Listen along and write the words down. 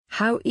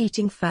How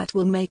eating fat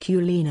will make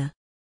you leaner.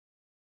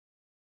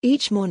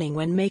 Each morning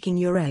when making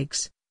your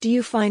eggs, do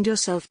you find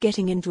yourself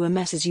getting into a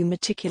mess as you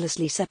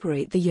meticulously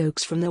separate the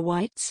yolks from the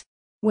whites?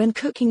 When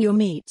cooking your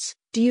meats,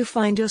 do you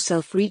find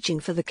yourself reaching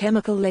for the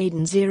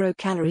chemical-laden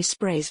zero-calorie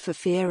sprays for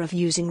fear of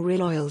using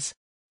real oils?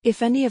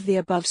 If any of the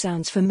above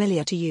sounds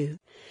familiar to you,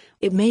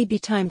 it may be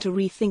time to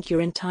rethink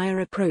your entire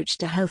approach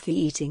to healthy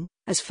eating,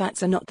 as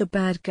fats are not the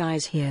bad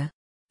guys here.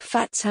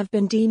 Fats have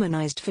been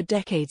demonized for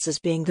decades as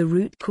being the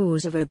root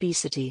cause of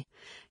obesity,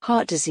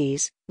 heart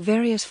disease,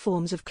 various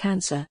forms of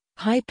cancer,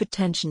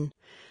 hypertension,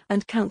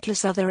 and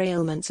countless other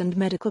ailments and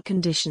medical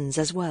conditions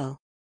as well.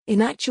 In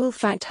actual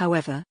fact,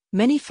 however,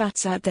 many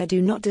fats out there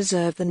do not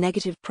deserve the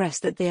negative press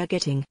that they are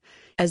getting,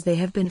 as they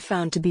have been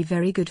found to be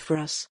very good for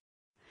us.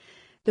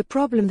 The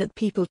problem that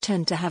people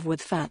tend to have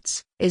with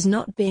fats is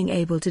not being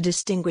able to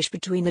distinguish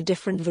between the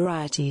different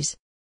varieties.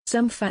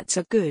 Some fats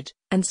are good,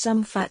 and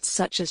some fats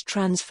such as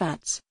trans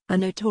fats are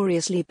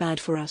notoriously bad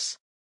for us.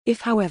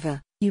 If,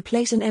 however, you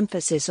place an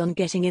emphasis on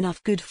getting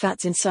enough good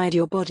fats inside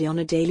your body on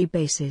a daily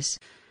basis,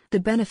 the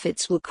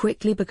benefits will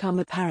quickly become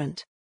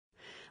apparent.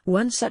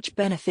 One such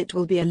benefit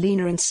will be a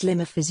leaner and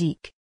slimmer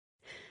physique.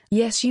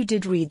 Yes, you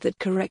did read that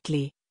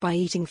correctly. By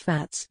eating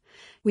fats,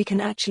 we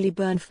can actually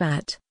burn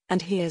fat,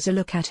 and here's a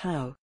look at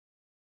how.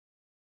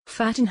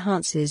 Fat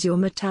enhances your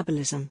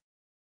metabolism.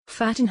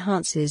 Fat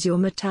enhances your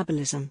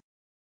metabolism.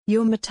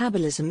 Your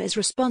metabolism is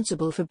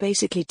responsible for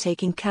basically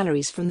taking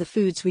calories from the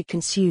foods we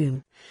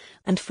consume,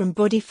 and from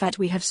body fat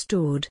we have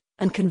stored,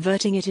 and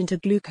converting it into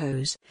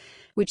glucose,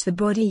 which the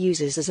body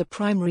uses as a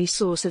primary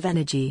source of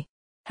energy.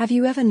 Have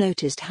you ever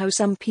noticed how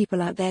some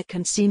people out there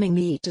can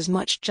seemingly eat as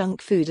much junk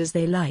food as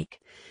they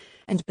like,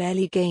 and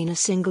barely gain a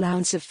single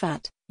ounce of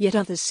fat, yet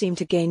others seem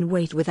to gain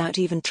weight without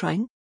even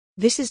trying?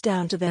 This is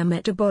down to their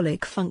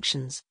metabolic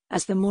functions,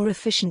 as the more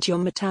efficient your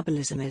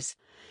metabolism is,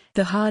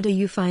 the harder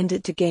you find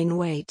it to gain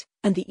weight,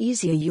 and the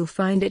easier you'll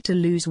find it to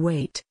lose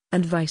weight,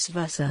 and vice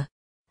versa.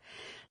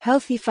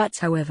 Healthy fats,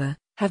 however,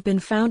 have been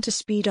found to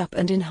speed up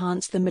and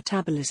enhance the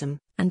metabolism,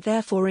 and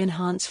therefore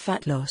enhance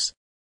fat loss.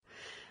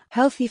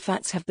 Healthy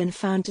fats have been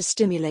found to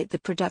stimulate the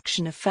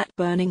production of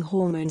fat-burning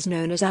hormones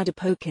known as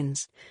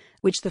adipokines,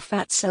 which the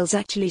fat cells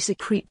actually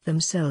secrete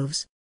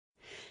themselves.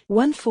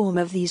 One form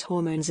of these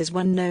hormones is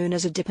one known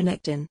as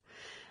adiponectin,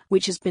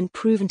 which has been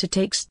proven to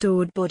take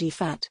stored body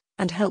fat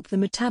and help the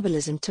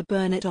metabolism to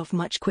burn it off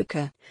much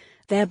quicker,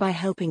 thereby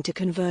helping to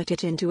convert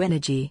it into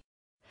energy.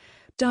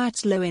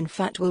 Diets low in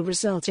fat will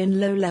result in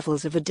low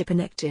levels of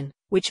adiponectin,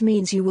 which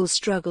means you will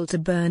struggle to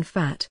burn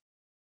fat.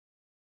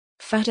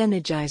 Fat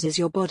energizes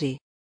your body.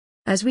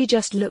 As we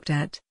just looked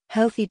at,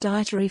 healthy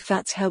dietary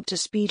fats help to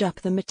speed up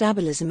the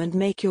metabolism and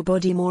make your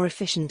body more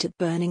efficient at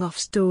burning off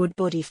stored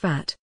body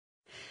fat.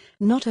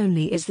 Not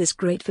only is this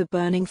great for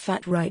burning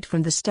fat right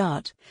from the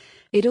start,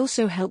 it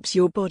also helps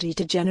your body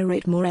to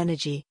generate more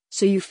energy,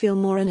 so you feel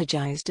more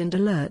energized and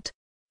alert.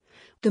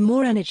 The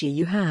more energy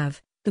you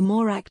have, the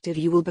more active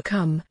you will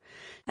become,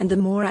 and the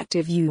more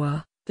active you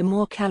are, the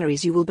more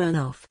calories you will burn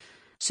off,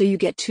 so you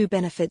get two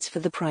benefits for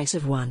the price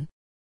of one.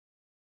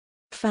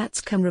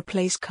 Fats can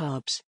replace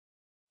carbs.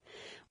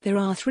 There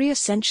are 3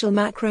 essential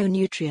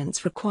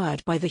macronutrients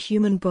required by the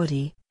human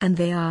body, and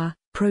they are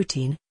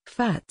protein,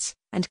 fats,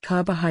 and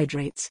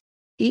carbohydrates.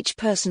 Each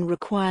person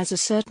requires a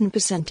certain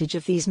percentage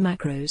of these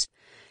macros,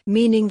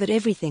 meaning that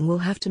everything will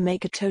have to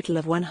make a total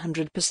of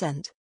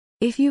 100%.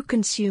 If you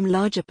consume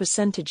larger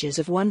percentages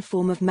of one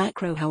form of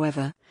macro,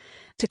 however,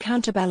 to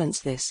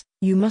counterbalance this,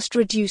 you must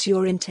reduce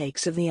your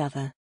intakes of the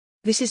other.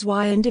 This is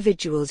why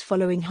individuals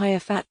following higher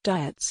fat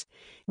diets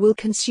will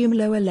consume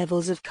lower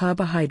levels of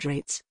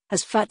carbohydrates,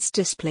 as fats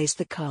displace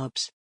the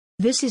carbs.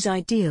 This is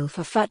ideal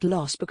for fat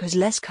loss because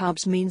less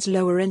carbs means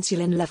lower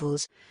insulin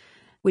levels,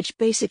 which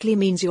basically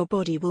means your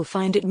body will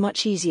find it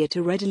much easier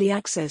to readily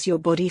access your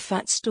body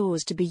fat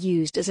stores to be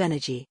used as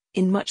energy,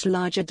 in much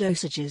larger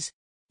dosages.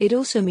 It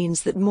also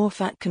means that more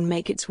fat can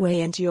make its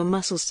way into your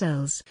muscle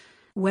cells,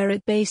 where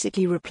it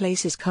basically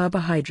replaces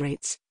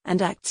carbohydrates,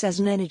 and acts as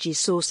an energy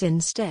source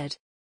instead.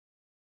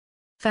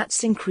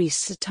 Fats increase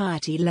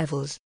satiety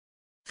levels.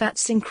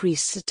 Fats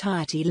increase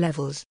satiety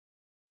levels.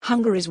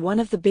 Hunger is one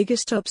of the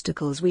biggest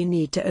obstacles we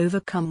need to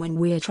overcome when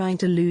we're trying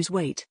to lose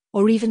weight,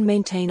 or even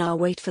maintain our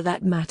weight for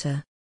that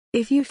matter.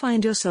 If you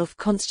find yourself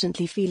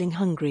constantly feeling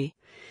hungry,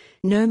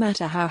 no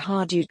matter how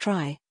hard you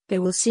try,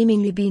 there will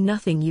seemingly be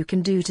nothing you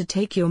can do to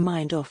take your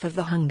mind off of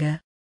the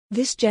hunger.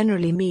 This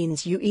generally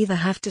means you either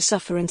have to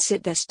suffer and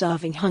sit there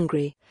starving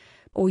hungry,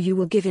 or you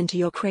will give in to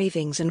your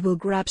cravings and will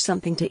grab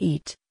something to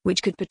eat,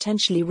 which could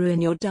potentially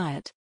ruin your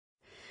diet.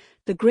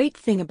 The great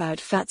thing about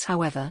fats,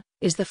 however,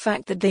 is the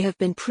fact that they have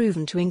been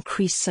proven to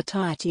increase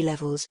satiety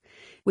levels,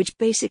 which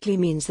basically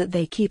means that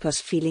they keep us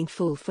feeling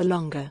full for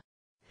longer.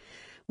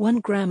 1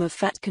 gram of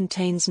fat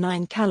contains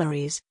 9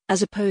 calories,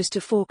 as opposed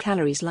to 4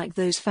 calories like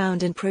those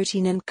found in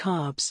protein and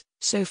carbs,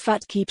 so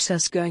fat keeps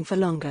us going for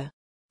longer.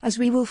 As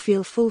we will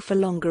feel full for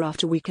longer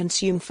after we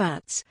consume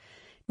fats,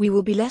 we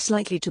will be less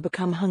likely to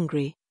become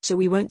hungry, so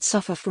we won't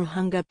suffer from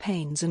hunger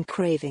pains and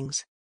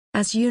cravings.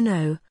 As you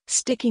know,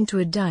 sticking to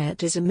a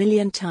diet is a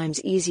million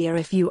times easier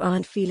if you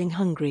aren't feeling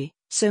hungry,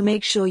 so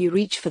make sure you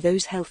reach for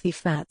those healthy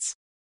fats.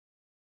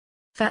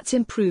 Fats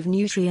improve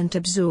nutrient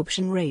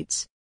absorption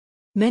rates.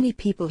 Many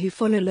people who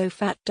follow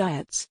low-fat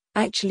diets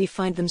actually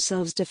find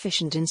themselves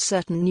deficient in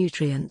certain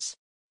nutrients.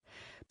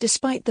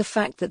 Despite the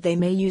fact that they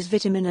may use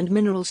vitamin and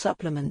mineral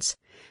supplements,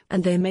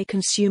 and they may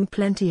consume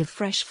plenty of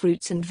fresh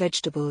fruits and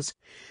vegetables,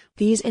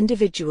 these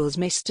individuals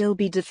may still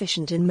be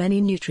deficient in many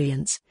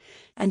nutrients,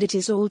 and it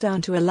is all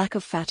down to a lack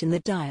of fat in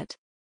the diet.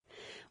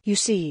 You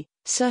see,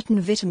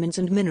 certain vitamins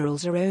and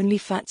minerals are only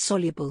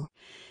fat-soluble,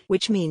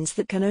 which means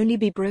that can only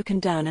be broken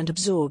down and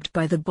absorbed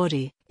by the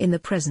body in the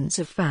presence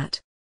of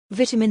fat.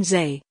 Vitamins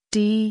A,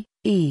 D,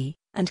 E,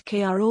 and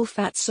K are all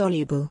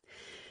fat-soluble,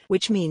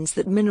 which means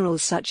that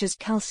minerals such as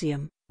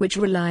calcium, which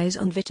relies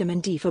on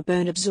vitamin D for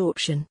bone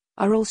absorption,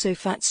 are also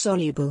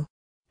fat-soluble.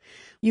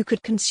 You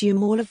could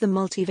consume all of the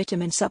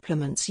multivitamin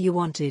supplements you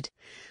wanted,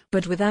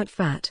 but without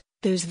fat,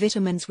 those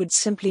vitamins would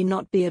simply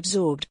not be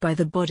absorbed by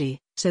the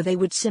body, so they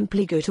would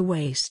simply go to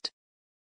waste.